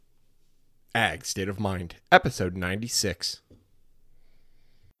Ag State of Mind, episode 96.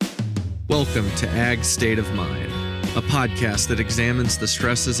 Welcome to Ag State of Mind, a podcast that examines the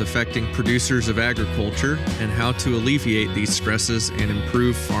stresses affecting producers of agriculture and how to alleviate these stresses and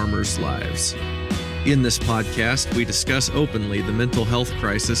improve farmers' lives. In this podcast, we discuss openly the mental health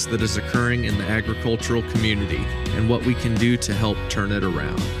crisis that is occurring in the agricultural community and what we can do to help turn it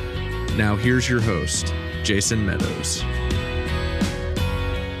around. Now here's your host, Jason Meadows.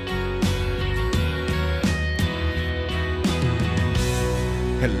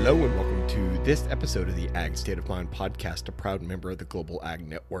 Hello and welcome to this episode of the Ag State of Mind podcast, a proud member of the Global Ag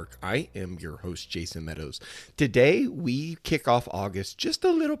Network. I am your host, Jason Meadows. Today, we kick off August just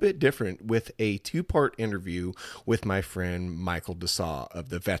a little bit different with a two-part interview with my friend Michael Desaw of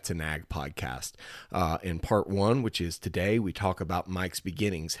the Vets and Ag podcast. In part one, which is today, we talk about Mike's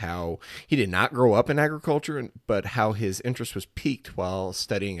beginnings, how he did not grow up in agriculture, but how his interest was piqued while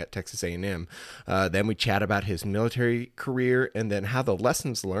studying at Texas A&M. Then we chat about his military career and then how the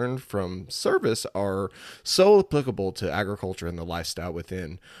lessons learned from service are so applicable to agriculture and the lifestyle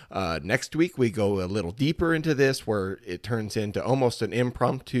within. Next week, we go a little deeper into this where it turns into almost an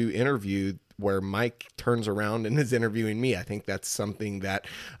impromptu interview where Mike turns around and is interviewing me. I think that's something that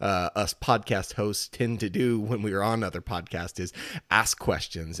us podcast hosts tend to do when we are on other podcasts is ask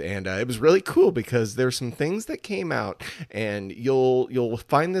questions. And it was really cool because there's some things that came out, and you'll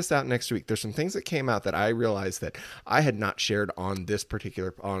find this out next week. There's some things that came out that I realized that I had not shared on this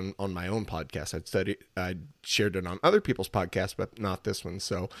particular, on my own podcast. I shared it on other people's podcasts, but not this one.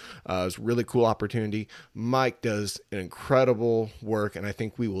 So it was a really cool opportunity. Mike does an incredible work, and I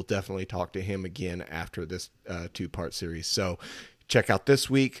think we will definitely talk to him again after this two-part series. So check out this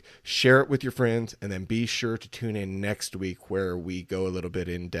week, share it with your friends, and then be sure to tune in next week where we go a little bit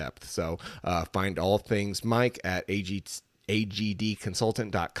in depth. So find all things Mike at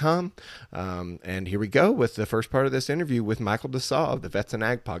agdconsultant.com. And here we go with the first part of this interview with Michael Desaw of the Vets and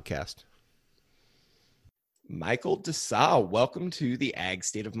Ag podcast. Michael Desaw, welcome to the Ag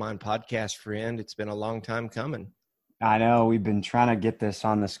State of Mind podcast, friend. It's been a long time coming. I know we've been trying to get this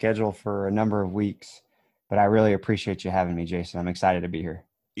on the schedule for a number of weeks, but I really appreciate you having me, Jason. I'm excited to be here.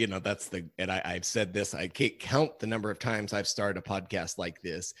 You know, I've said this, I can't count the number of times I've started a podcast like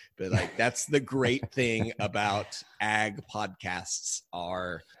this, but like, that's the great thing about ag podcasts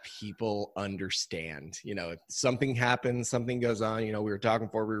are people understand, you know, if something happens, something goes on, you know, we were talking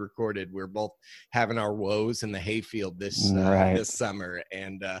before we recorded, we're both having our woes in the hayfield this summer.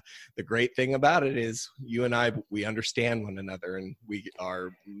 And the great thing about it is you and I, we understand one another, and we are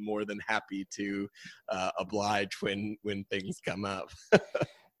more than happy to oblige when things come up.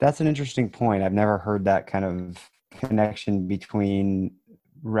 That's an interesting point. I've never heard that kind of connection between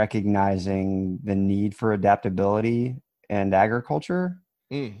recognizing the need for adaptability and agriculture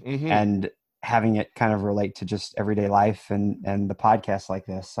and having it kind of relate to just everyday life and the podcast like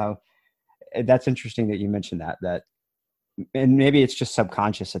this. So that's interesting that you mentioned that, and maybe it's just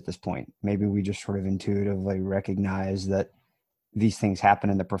subconscious at this point. Maybe we just sort of intuitively recognize that these things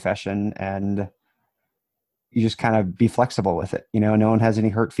happen in the profession, and you just kind of be flexible with it. You know, no one has any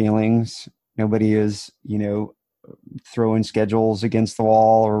hurt feelings. Nobody is, you know, throwing schedules against the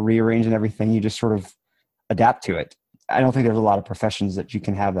wall or rearranging everything. You just sort of adapt to it. I don't think there's a lot of professions that you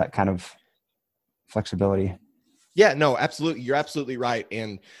can have that kind of flexibility. Yeah, no, absolutely. You're absolutely right.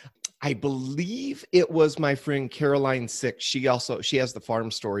 And I believe it was my friend Caroline Sick. She has the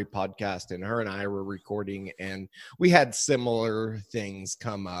Farm Story podcast, and her and I were recording, and we had similar things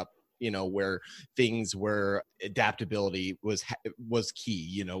come up, you know, where things where adaptability was key.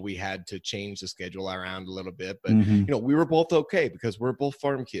 You know, we had to change the schedule around a little bit, but you know, we were both okay because we're both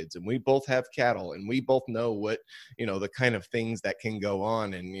farm kids and we both have cattle and we both know what, you know, the kind of things that can go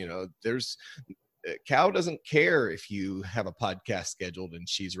on. And, you know, cow doesn't care if you have a podcast scheduled and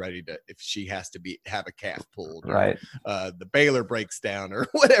she's ready to, if she has to have a calf pulled, right? Or, the baler breaks down or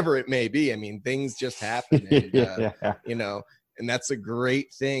whatever it may be. I mean, things just happen, and, you know, and that's a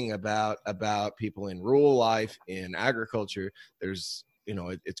great thing about people in rural life, in agriculture. There's, you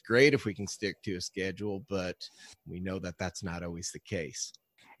know, it's great if we can stick to a schedule, but we know that that's not always the case.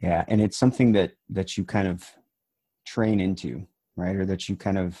 Yeah. And it's something that you kind of train into, right? Or that you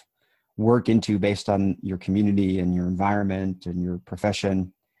kind of work into based on your community and your environment and your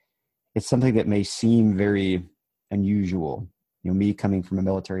profession. It's something that may seem very unusual. You know, me coming from a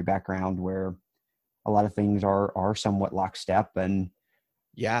military background where a lot of things are somewhat lockstep, and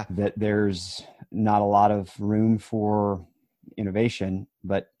that there's not a lot of room for innovation,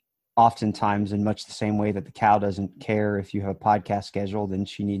 but oftentimes in much the same way that the cow doesn't care if you have a podcast scheduled and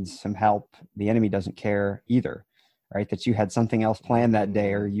she needs some help, the enemy doesn't care either. right? That you had something else planned that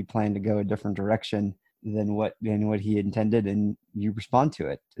day, or you planned to go a different direction than what he intended, and you respond to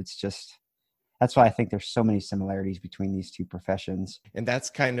it. It's just, that's why I think there's so many similarities between these two professions. And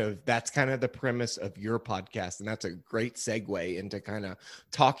that's kind of the premise of your podcast. And that's a great segue into kind of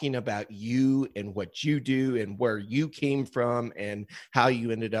talking about you and what you do and where you came from and how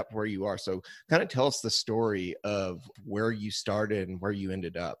you ended up where you are. So kind of tell us the story of where you started and where you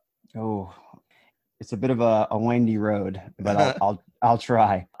ended up. Oh, it's a bit of a windy road, but I'll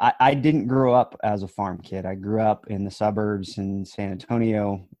try. I didn't grow up as a farm kid. I grew up in the suburbs in San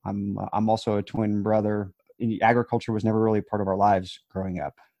Antonio. I'm also a twin brother. Agriculture was never really part of our lives growing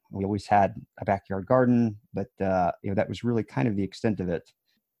up. We always had a backyard garden, but that was really kind of the extent of it.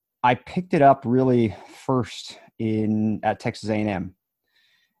 I picked it up really first at Texas A&M,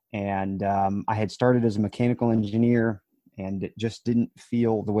 and I had started as a mechanical engineer, and it just didn't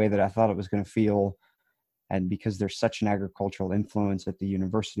feel the way that I thought it was going to feel. And because there's such an agricultural influence at the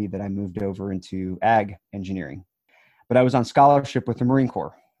university, that I moved over into ag engineering. But I was on scholarship with the Marine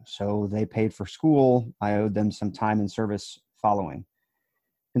Corps, so they paid for school. I owed them some time in service following.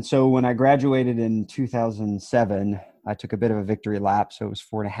 And so when I graduated in 2007, I took a bit of a victory lap. So it was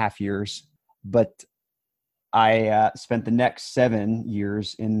 4.5 years. But I spent the next 7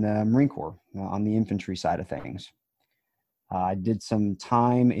 years in the Marine Corps on the infantry side of things. I did some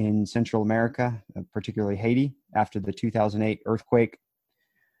time in Central America, particularly Haiti, after the 2008 earthquake.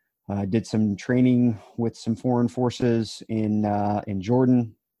 I did some training with some foreign forces in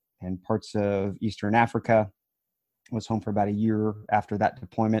Jordan and parts of Eastern Africa. I was home for about a year after that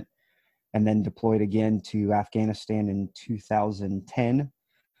deployment, and then deployed again to Afghanistan in 2010.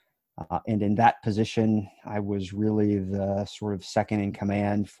 And in that position, I was really the sort of second in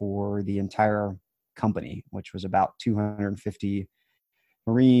command for the entire company, which was about 250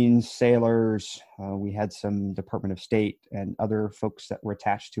 Marines, sailors. We had some Department of State and other folks that were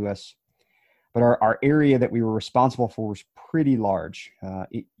attached to us. But our area that we were responsible for was pretty large.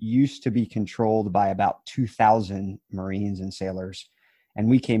 It used to be controlled by about 2,000 Marines and sailors, and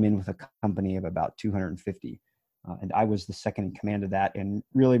we came in with a company of about 250. And I was the second in command of that. And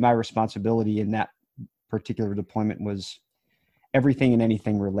really my responsibility in that particular deployment was everything and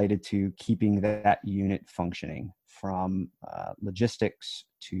anything related to keeping that unit functioning, from logistics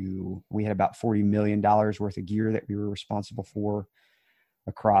to, we had about $40 million worth of gear that we were responsible for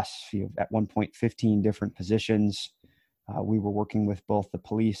across, at one point, 15 different positions. We were working with both the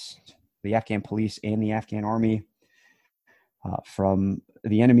police, the Afghan police and the Afghan army, from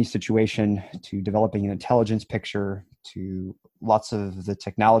the enemy situation to developing an intelligence picture to lots of the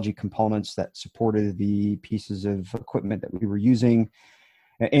technology components that supported the pieces of equipment that we were using,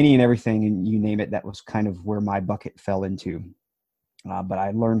 any and everything, and you name it. That was kind of where my bucket fell into. But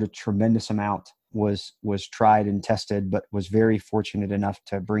I learned a tremendous amount, was tried and tested, but was very fortunate enough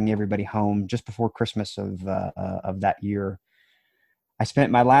to bring everybody home just before Christmas of that year. I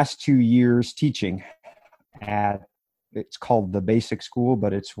spent my last 2 years teaching at, it's called the basic school,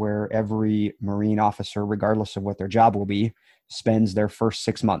 but it's where every Marine officer, regardless of what their job will be, spends their first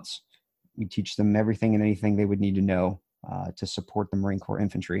 6 months. We teach them everything and anything they would need to know to support the Marine Corps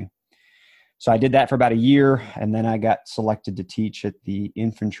infantry. So I did that for about a year, and then I got selected to teach at the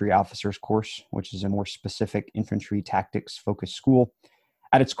infantry officers course, which is a more specific infantry tactics focused school.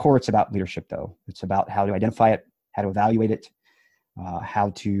 At its core, it's about leadership, though. It's about how to identify it, how to evaluate it,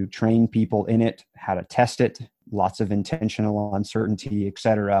 how to train people in it, how to test it, lots of intentional uncertainty,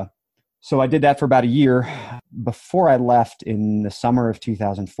 etc. So I did that for about a year. Before I left in the summer of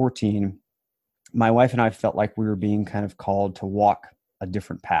 2014, my wife and I felt like we were being kind of called to walk a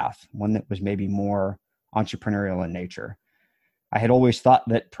different path, one that was maybe more entrepreneurial in nature. I had always thought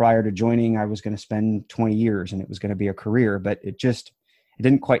that prior to joining, I was going to spend 20 years and it was going to be a career, but it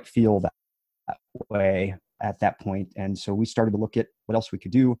didn't quite feel that way at that point. And so we started to look at what else we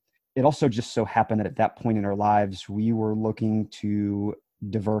could do. It also just so happened that at that point in our lives, we were looking to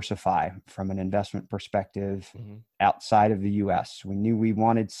diversify from an investment perspective outside of the US. We knew we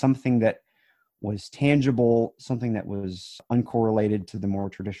wanted something that was tangible, something that was uncorrelated to the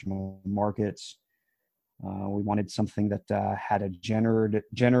more traditional markets. We wanted something that had a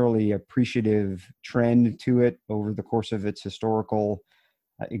generally appreciative trend to it over the course of its historical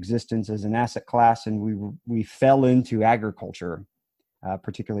existence as an asset class. And we fell into agriculture,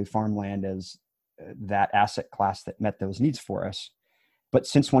 particularly farmland, as that asset class that met those needs for us. But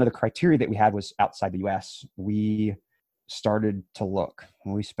since one of the criteria that we had was outside the US, we started to look.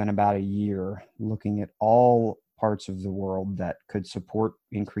 We spent about a year looking at all parts of the world that could support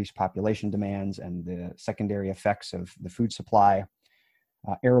increased population demands and the secondary effects of the food supply,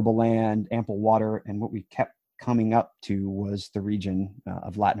 arable land, ample water. And what we kept coming up to was the region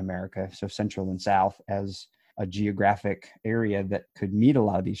of Latin America, so Central and South, as a geographic area that could meet a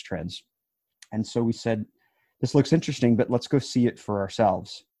lot of these trends. And so we said, this looks interesting, but let's go see it for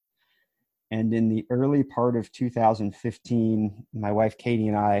ourselves. And in the early part of 2015, my wife Katie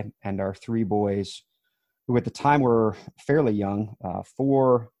and I and our 3 boys, who at the time were fairly young,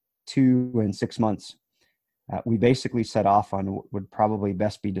 4, 2, and 6 months, we basically set off on what would probably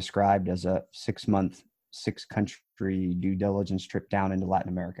best be described as a 6-month, 6-country due diligence trip down into Latin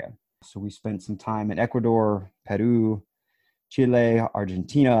America. So we spent some time in Ecuador, Peru, Chile,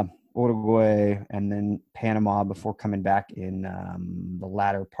 Argentina, Uruguay, and then Panama before coming back in the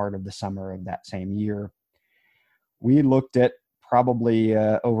latter part of the summer of that same year. We looked at probably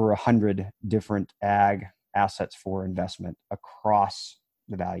over 100 different ag assets for investment across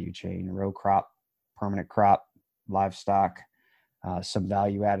the value chain: row crop, permanent crop, livestock, some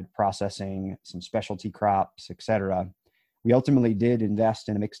value-added processing, some specialty crops, etc. We ultimately did invest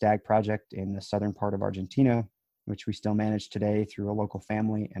in a mixed ag project in the southern part of Argentina, which we still manage today through a local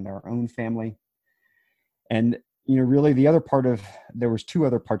family and our own family. And, really there was 2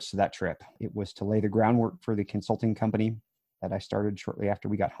 other parts to that trip. It was to lay the groundwork for the consulting company that I started shortly after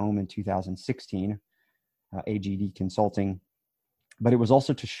we got home in 2016, AGD Consulting. But it was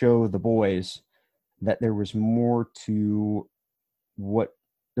also to show the boys that there was more to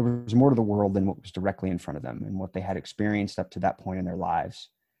the world than what was directly in front of them and what they had experienced up to that point in their lives.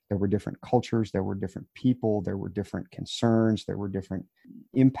 There were different cultures, there were different people, there were different concerns, there were different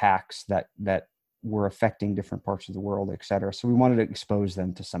impacts that were affecting different parts of the world, et cetera. So we wanted to expose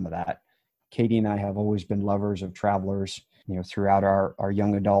them to some of that. Katie and I have always been lovers of travelers, throughout our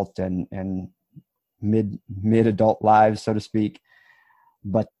young adult and mid adult lives, so to speak.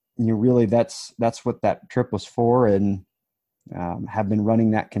 But really that's what that trip was for, and have been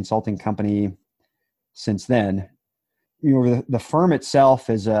running that consulting company since then. The firm itself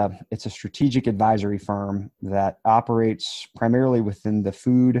it's a strategic advisory firm that operates primarily within the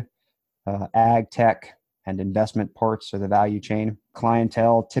food, ag tech, and investment parts of the value chain.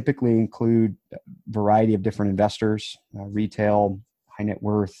 Clientele typically include a variety of different investors: retail, high net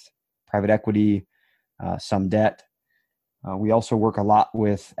worth, private equity, some debt. We also work a lot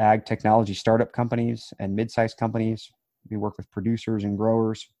with ag technology startup companies and mid-sized companies. We work with producers and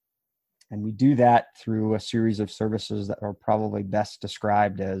growers. And we do that through a series of services that are probably best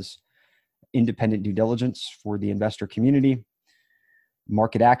described as independent due diligence for the investor community,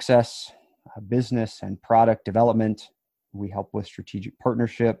 market access, business and product development. We help with strategic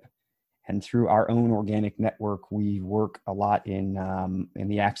partnership. And through our own organic network, we work a lot in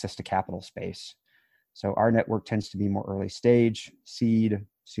the access to capital space. So our network tends to be more early stage, seed,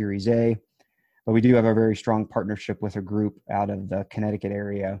 Series A. But we do have a very strong partnership with a group out of the Connecticut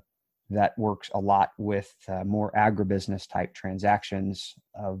area that works a lot with more agribusiness type transactions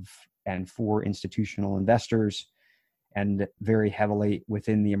and for institutional investors, and very heavily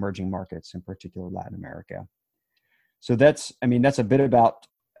within the emerging markets, in particular Latin America. So that's a bit about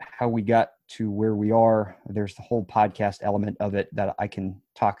how we got to where we are. There's the whole podcast element of it that I can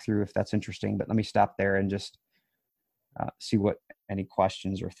talk through if that's interesting, but let me stop there and just see what any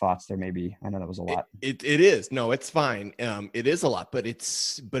questions or thoughts there may be. I know that was a lot. It is. No, it's fine. It is a lot, but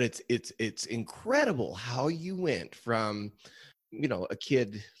it's incredible how you went from, a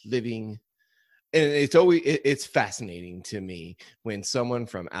kid living, and it's fascinating to me when someone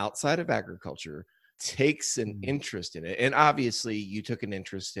from outside of agriculture takes an interest in it. And obviously you took an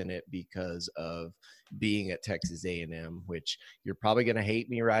interest in it because of being at Texas A&M, which you're probably going to hate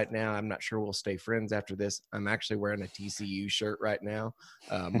me right now. I'm not sure we'll stay friends after this. I'm actually wearing a TCU shirt right now.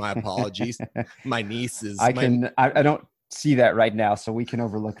 My apologies. My niece is. I don't see that right now, so we can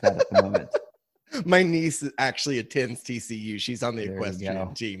overlook that at the moment. My niece actually attends TCU. She's on the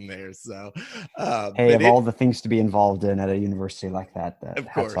equestrian team there. So, of all the things to be involved in at a university like that,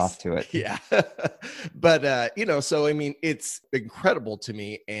 hats off to it. Yeah. But, so, it's incredible to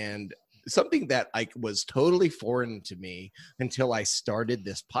me, and something that was totally foreign to me until I started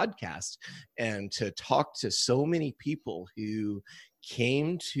this podcast, and to talk to so many people who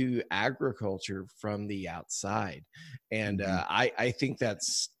came to agriculture from the outside. And I think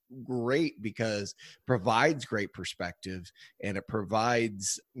that's great, because provides great perspective, and it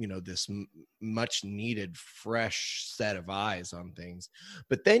provides this much needed fresh set of eyes on things.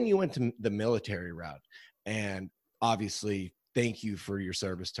 But then you went to the military route, and obviously thank you for your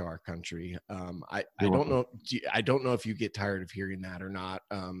service to our country. I don't know. I don't know if you get tired of hearing that or not,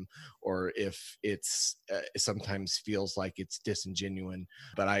 or if it's sometimes feels like it's disingenuous.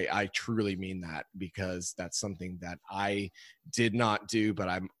 But I truly mean that, because that's something that I did not do, but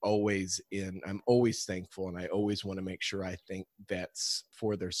I'm always thankful, and I always want to make sure I thank vets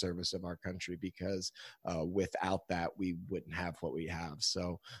for their service of our country, because without that, we wouldn't have what we have.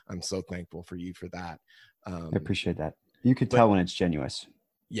 So I'm so thankful for you for that. I appreciate that. You could tell when it's genuine.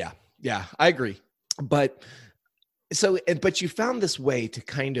 Yeah, I agree. But you found this way to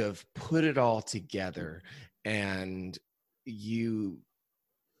kind of put it all together, and you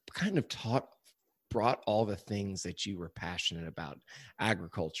kind of brought all the things that you were passionate about: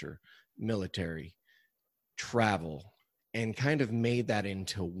 agriculture, military, travel, and kind of made that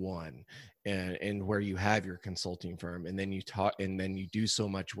into one. And where you have your consulting firm, and then you do so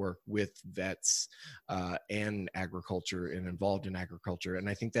much work with vets and agriculture, and involved in agriculture. And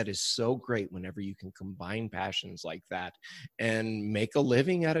I think that is so great whenever you can combine passions like that and make a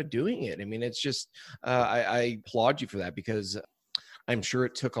living out of doing it. I mean, it's just I applaud you for that, because I'm sure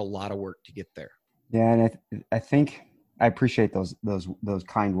it took a lot of work to get there. Yeah, and I think I appreciate those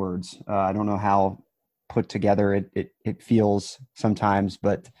kind words. I don't know how put together it feels sometimes,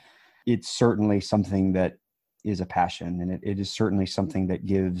 but it's certainly something that is a passion, and it is certainly something that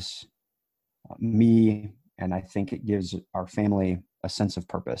gives me, and I think it gives our family, a sense of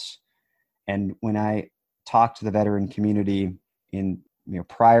purpose. And when I talk to the veteran community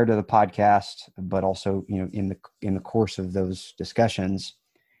prior to the podcast, but also in the course of those discussions,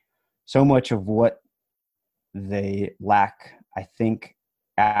 so much of what they lack, I think,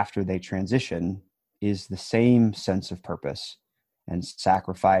 after they transition, is the same sense of purpose and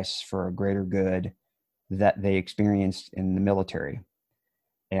sacrifice for a greater good that they experienced in the military.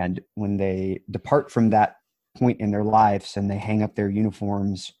 And when they depart from that point in their lives and they hang up their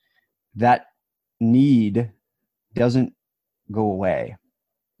uniforms, that need doesn't go away,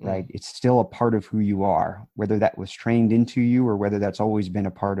 right? It's still a part of who you are, whether that was trained into you or whether that's always been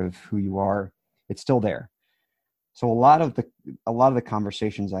a part of who you are. It's still there. So a lot of the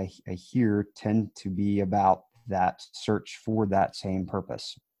conversations I hear tend to be about that search for that same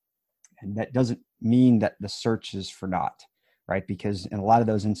purpose. And that doesn't mean that the search is for naught, right? Because in a lot of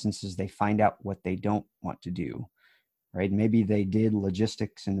those instances, they find out what they don't want to do, right? Maybe they did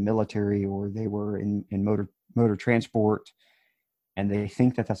logistics in the military, or they were in motor transport, and they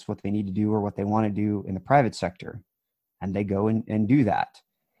think that that's what they need to do or what they want to do in the private sector. And they go and do that.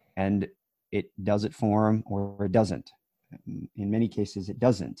 And it does it for them, or it doesn't. In many cases, it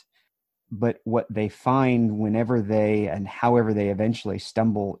doesn't. But what they find whenever they and however they eventually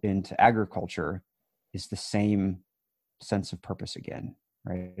stumble into agriculture is the same sense of purpose again,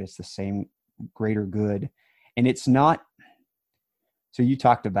 right? It's the same greater good. And it's not, so you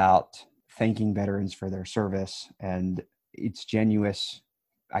talked about thanking veterans for their service, and it's genuine.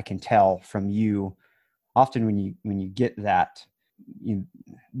 I can tell from you often when you get that,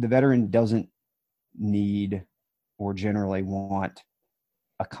 the veteran doesn't need or generally want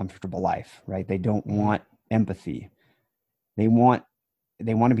a comfortable life, right? They don't want empathy. They want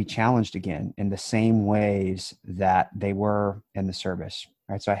to be challenged again in the same ways that they were in the service,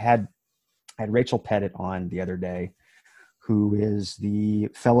 right? So I had Rachel Pettit on the other day, who is the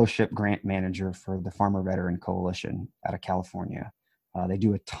fellowship grant manager for the Farmer Veteran Coalition out of California. They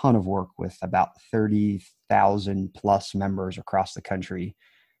do a ton of work with about 30,000 plus members across the country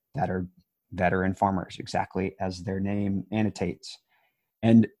that are veteran farmers, exactly as their name annotates.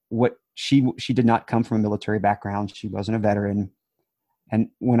 And what she did not come from a military background. She wasn't a veteran. And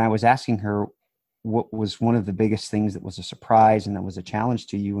when I was asking her what was one of the biggest things that was a surprise and that was a challenge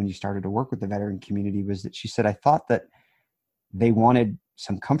to you when you started to work with the veteran community, was that she said, I thought that they wanted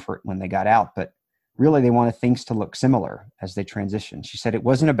some comfort when they got out, but really they wanted things to look similar as they transitioned. She said it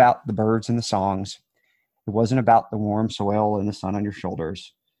wasn't about the birds and the songs. It wasn't about the warm soil and the sun on your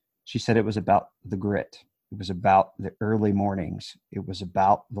shoulders. She said it was about the grit. It was about the early mornings. It was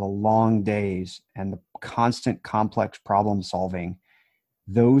about the long days and the constant complex problem solving.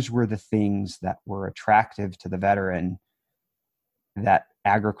 Those were the things that were attractive to the veteran that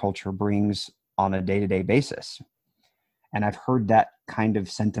agriculture brings on a day-to-day basis. And I've heard that kind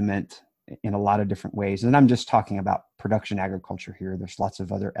of sentiment in a lot of different ways. And I'm just talking about production agriculture here. There's lots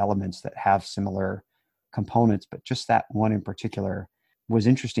of other elements that have similar components, but just that one in particular was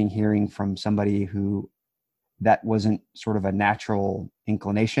interesting, hearing from somebody who that wasn't sort of a natural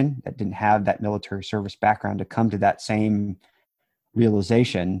inclination, that didn't have that military service background, to come to that same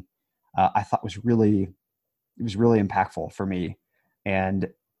realization. I thought was really impactful for me. And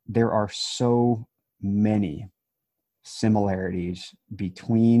there are so many similarities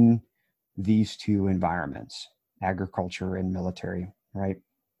between these two environments, agriculture and military, right?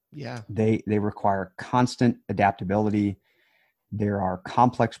 Yeah. They require constant adaptability. There are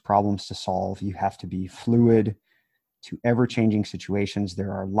complex problems to solve. You have to be fluid to ever-changing situations.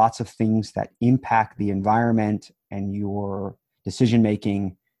 There are lots of things that impact the environment and your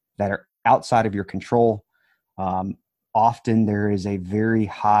decision-making that are outside of your control. Often there is a very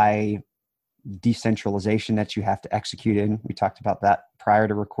high decentralization that you have to execute in. We talked about that prior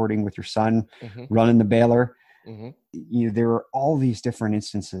to recording with your son, running the baler. There are all these different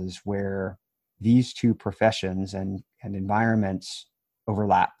instances where these two professions and environments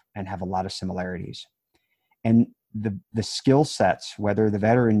overlap and have a lot of similarities. And the skill sets, whether the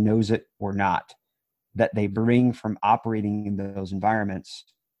veteran knows it or not, that they bring from operating in those environments,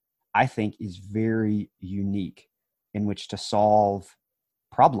 I think is very unique in which to solve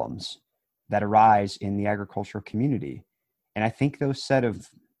problems that arise in the agricultural community. And I think those set of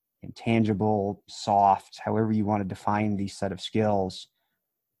intangible, soft, however you want to define these set of skills,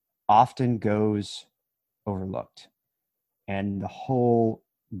 often goes overlooked. And the whole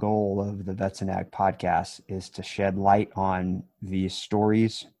goal of the Vets and Ag podcast is to shed light on these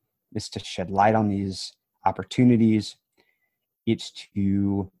stories, is to shed light on these opportunities. It's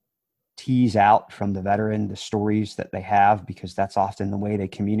to tease out from the veteran the stories that they have, because that's often the way they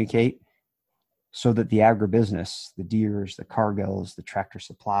communicate, so that the agribusiness, the Deeres, the Cargills, the Tractor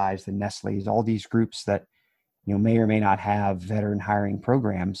Supplies, the Nestle's, all these groups that may or may not have veteran hiring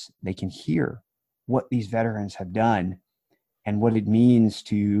programs, they can hear what these veterans have done and what it means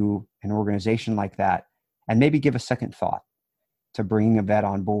to an organization like that, and maybe give a second thought to bringing a vet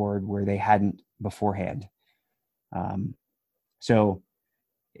on board where they hadn't beforehand. So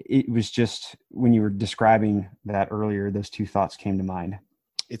it was just, when you were describing that earlier, those two thoughts came to mind.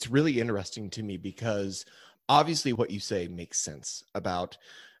 It's really interesting to me because obviously what you say makes sense about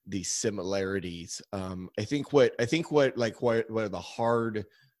the similarities. I think what the hard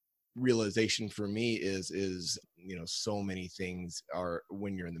realization for me is so many things are,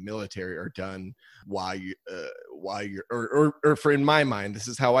 when you're in the military, are done while you're or for, in my mind, this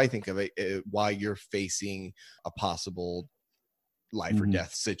is how I think of it, while you're facing a possible life or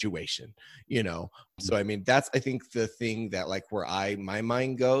death situation, so I mean, that's, I think, the thing that, like, where my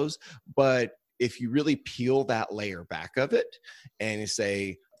mind goes. But if you really peel that layer back of it and you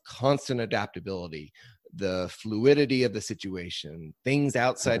say constant adaptability, the fluidity of the situation, things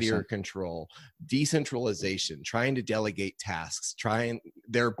outside 100%. Of your control, decentralization, trying to delegate tasks,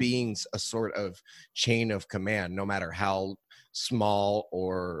 there being a sort of chain of command, no matter how small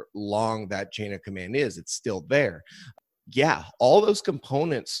or long that chain of command is, it's still there. Yeah, all those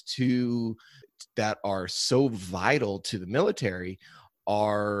components that are so vital to the military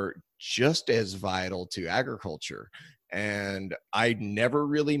are just as vital to agriculture. And I never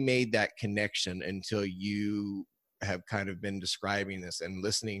really made that connection until you have kind of been describing this and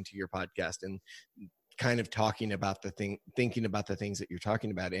listening to your podcast and kind of thinking about the things that you're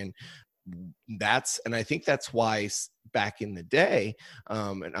talking about. And I think that's why back in the day,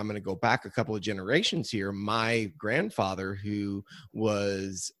 and I'm going to go back a couple of generations here, my grandfather, who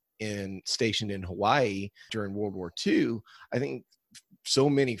was stationed in Hawaii during World War II, I think so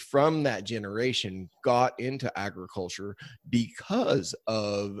many from that generation got into agriculture because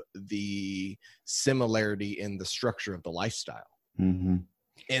of the similarity in the structure of the lifestyle. And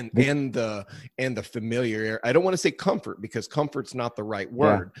the familiarity. I don't want to say comfort, because comfort's not the right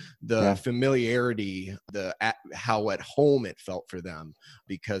word. Familiarity, how at home it felt for them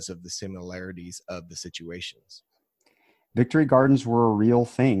because of the similarities of the situations. Victory gardens were a real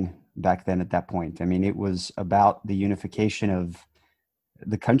thing back then at that point. I mean, it was about the unification of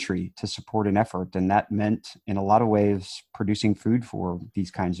the country to support an effort. And that meant, in a lot of ways, producing food for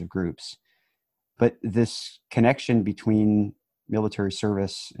these kinds of groups. But this connection between military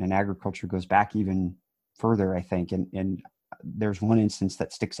service and agriculture goes back even further, I think. And there's one instance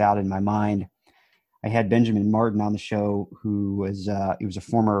that sticks out in my mind. I had Benjamin Martin on the show, who was he was a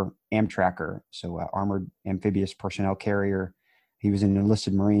former Amtracker, so armored amphibious personnel carrier. He was an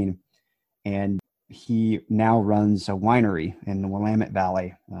enlisted Marine, and he now runs a winery in the Willamette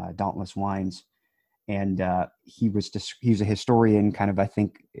Valley, Dauntless Wines. And he's a historian, kind of, I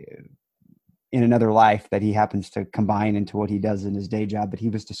think, in another life that he happens to combine into what he does in his day job. But he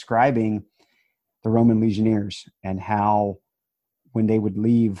was describing the Roman legionnaires and how, when they would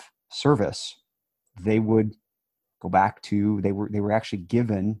leave service, they would go back to, they were actually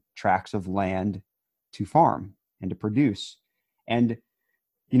given tracts of land to farm and to produce. And,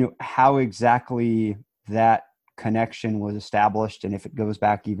 how exactly that connection was established, and if it goes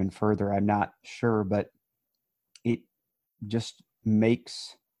back even further, I'm not sure, but just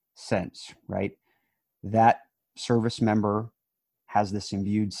makes sense, right? That service member has this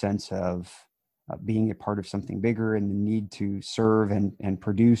imbued sense of being a part of something bigger and the need to serve and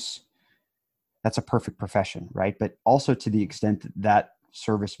produce. That's a perfect profession, right? But also to the extent that that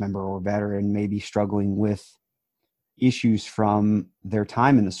service member or veteran may be struggling with issues from their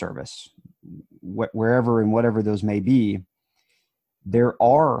time in the service, wherever and whatever those may be, there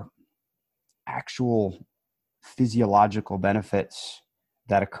are actual physiological benefits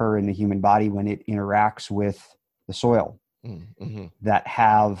that occur in the human body when it interacts with the soil mm-hmm. that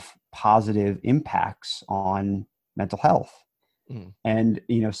have positive impacts on mental health. And,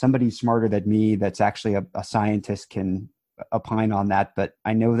 somebody smarter than me that's actually a scientist can opine on that, but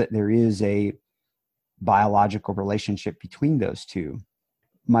I know that there is a biological relationship between those two.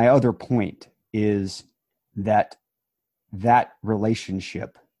 My other point is that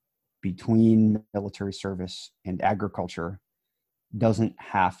relationship between military service and agriculture doesn't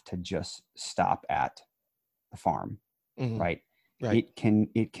have to just stop at the farm, right? It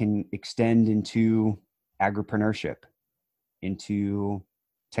can extend into agripreneurship, into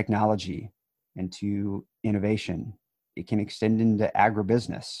technology, into innovation. It can extend into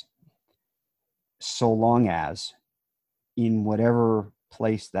agribusiness, so long as in whatever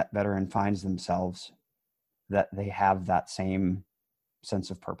place that veteran finds themselves, that they have that same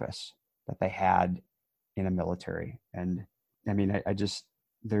sense of purpose that they had in a military. And I mean, I just,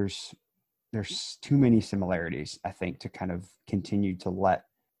 there's too many similarities, I think, to kind of continue to let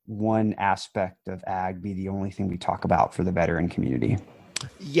one aspect of ag be the only thing we talk about for the veteran community.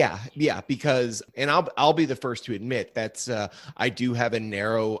 Yeah, because, and I'll be the first to admit that's I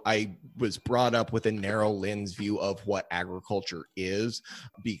was brought up with a narrow lens view of what agriculture is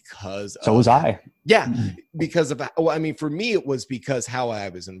because so was I. Yeah, because of, for me, it was because how I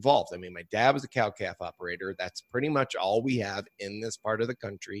was involved. I mean, my dad was a cow-calf operator. That's pretty much all we have in this part of the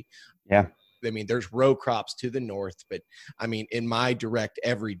country. Yeah. I mean, there's row crops to the north, but I mean, in my direct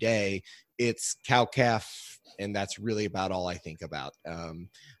everyday, it's cow-calf, and that's really about all I think about.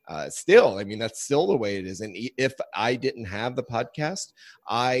 Still, I mean, that's still the way it is. And if I didn't have the podcast,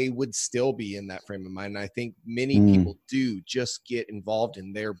 I would still be in that frame of mind. And I think many people do just get involved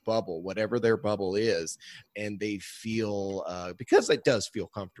in their bubble, whatever their bubble is, and they feel, because it does feel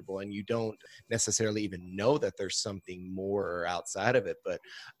comfortable, and you don't necessarily even know that there's something more outside of it. But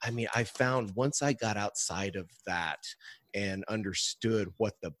I mean, I found once I got outside of that and understood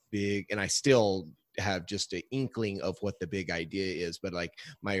what the big, and I still have just an inkling of what the big idea is, but like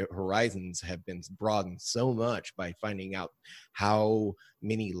my horizons have been broadened so much by finding out how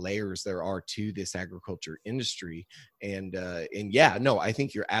many layers there are to this agriculture industry. And yeah, no, I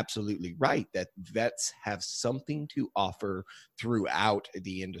think you're absolutely right that vets have something to offer throughout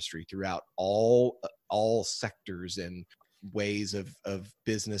the industry, throughout all sectors and ways of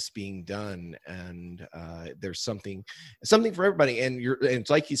business being done. And there's something for everybody. And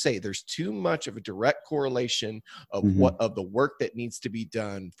it's like you say, there's too much of a direct correlation of of the work that needs to be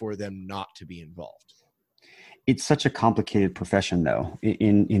done for them not to be involved. It's such a complicated profession, though,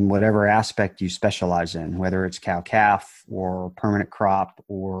 in whatever aspect you specialize in, whether it's cow-calf or permanent crop,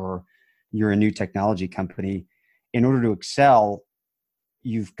 or you're a new technology company. In order to excel,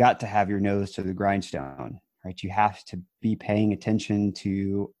 you've got to have your nose to the grindstone, right? You have to be paying attention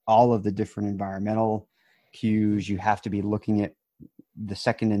to all of the different environmental cues. You have to be looking at the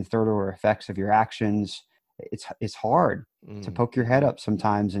second and third order effects of your actions. It's hard to poke your head up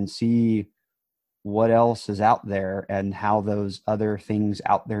sometimes and see what else is out there and how those other things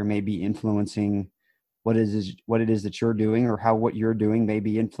out there may be influencing what it is that you're doing, or how what you're doing may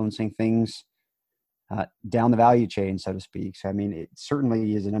be influencing things down the value chain, so to speak. So, I mean, it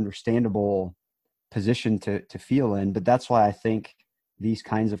certainly is an understandable position to feel in, but that's why I think these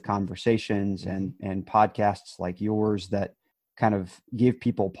kinds of conversations and podcasts like yours that kind of give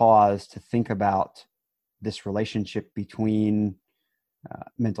people pause to think about this relationship between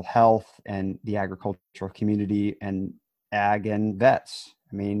mental health and the agricultural community and ag and vets.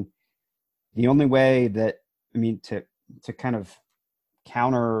 I mean, the only way that, to kind of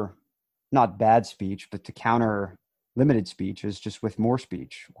counter, not bad speech, but to counter limited speech is just with more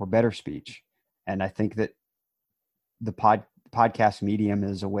speech or better speech. And I think that the podcast medium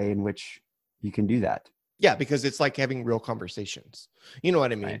is a way in which you can do that. Yeah, because it's like having real conversations. You know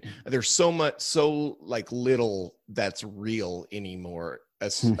what I mean? Right. There's so like little that's real anymore,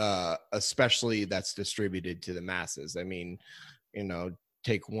 especially that's distributed to the masses. I mean,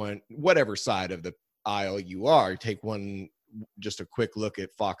 take whatever side of the aisle you are, take one, just a quick look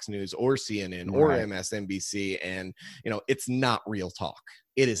at Fox News or CNN or MSNBC, and it's not real talk.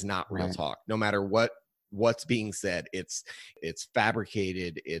 It is not real talk, no matter what what's being said. It's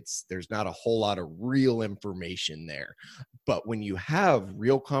fabricated. There's not a whole lot of real information there. But when you have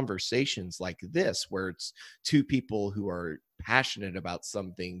real conversations like this, where it's two people who are passionate about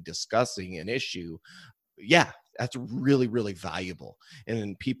something, discussing an issue, yeah, that's really, really valuable. And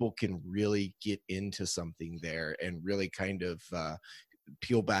then people can really get into something there and really kind of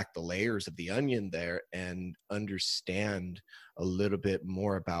peel back the layers of the onion there and understand a little bit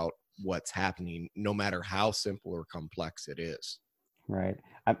more about what's happening, no matter how simple or complex it is. Right.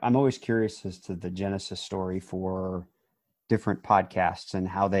 I'm always curious as to the genesis story for different podcasts and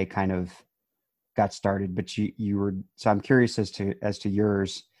how they kind of got started. But you were, so I'm curious as to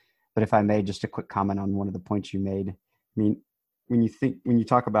yours. But if I may, just a quick comment on one of the points you made. I mean, when you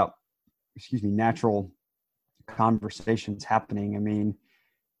talk about, natural conversations happening, I mean,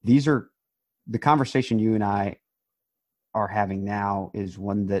 these are the conversation you and I are having now is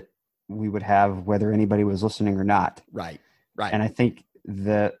one that we would have whether anybody was listening or not. Right. And I think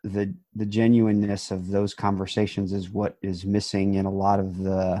the genuineness of those conversations is what is missing in a lot of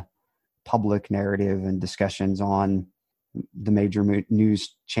the public narrative and discussions on the major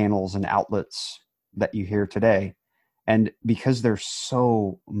news channels and outlets that you hear today. And because there's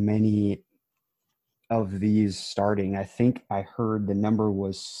so many of these starting, I think I heard the number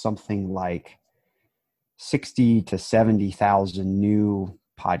was something like 60 to 70,000 new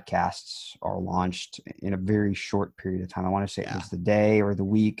podcasts are launched in a very short period of time. I want to say it was the day or the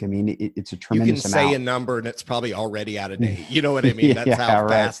week. I mean, it's a tremendous amount. You can say a number and it's probably already out of date. You know what I mean? That's how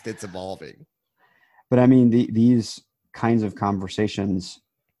fast it's evolving. But I mean, these kinds of conversations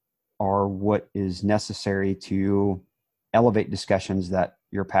are what is necessary to elevate discussions that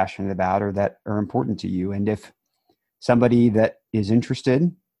you're passionate about or that are important to you. And if somebody that is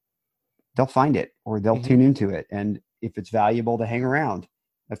interested, they'll find it or they'll tune into it. And if it's valuable, to hang around.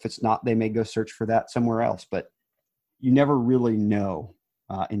 If it's not, they may go search for that somewhere else. But you never really know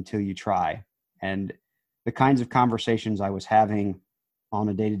until you try. And the kinds of conversations I was having on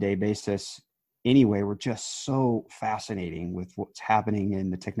a day-to-day basis anyway were just so fascinating with what's happening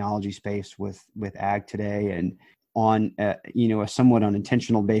in the technology space with ag today. And on a somewhat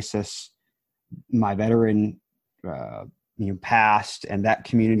unintentional basis, my veteran past and that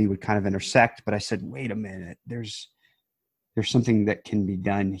community would kind of intersect. But I said, wait a minute, there's something that can be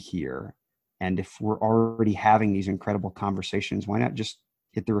done here. And if we're already having these incredible conversations, why not just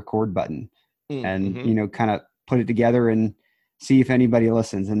hit the record button and kind of put it together and see if anybody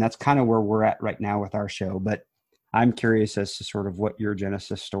listens. And that's kind of where we're at right now with our show. But I'm curious as to sort of what your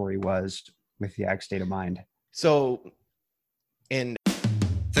genesis story was with the Ag State of Mind.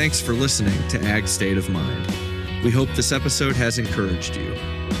 Thanks for listening to Ag State of Mind. We hope this episode has encouraged you.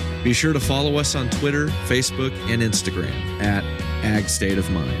 Be sure to follow us on Twitter, Facebook, and Instagram at Ag State of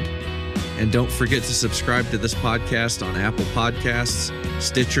Mind. And don't forget to subscribe to this podcast on Apple Podcasts,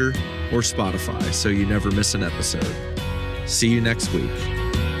 Stitcher, or Spotify so you never miss an episode. See you next week.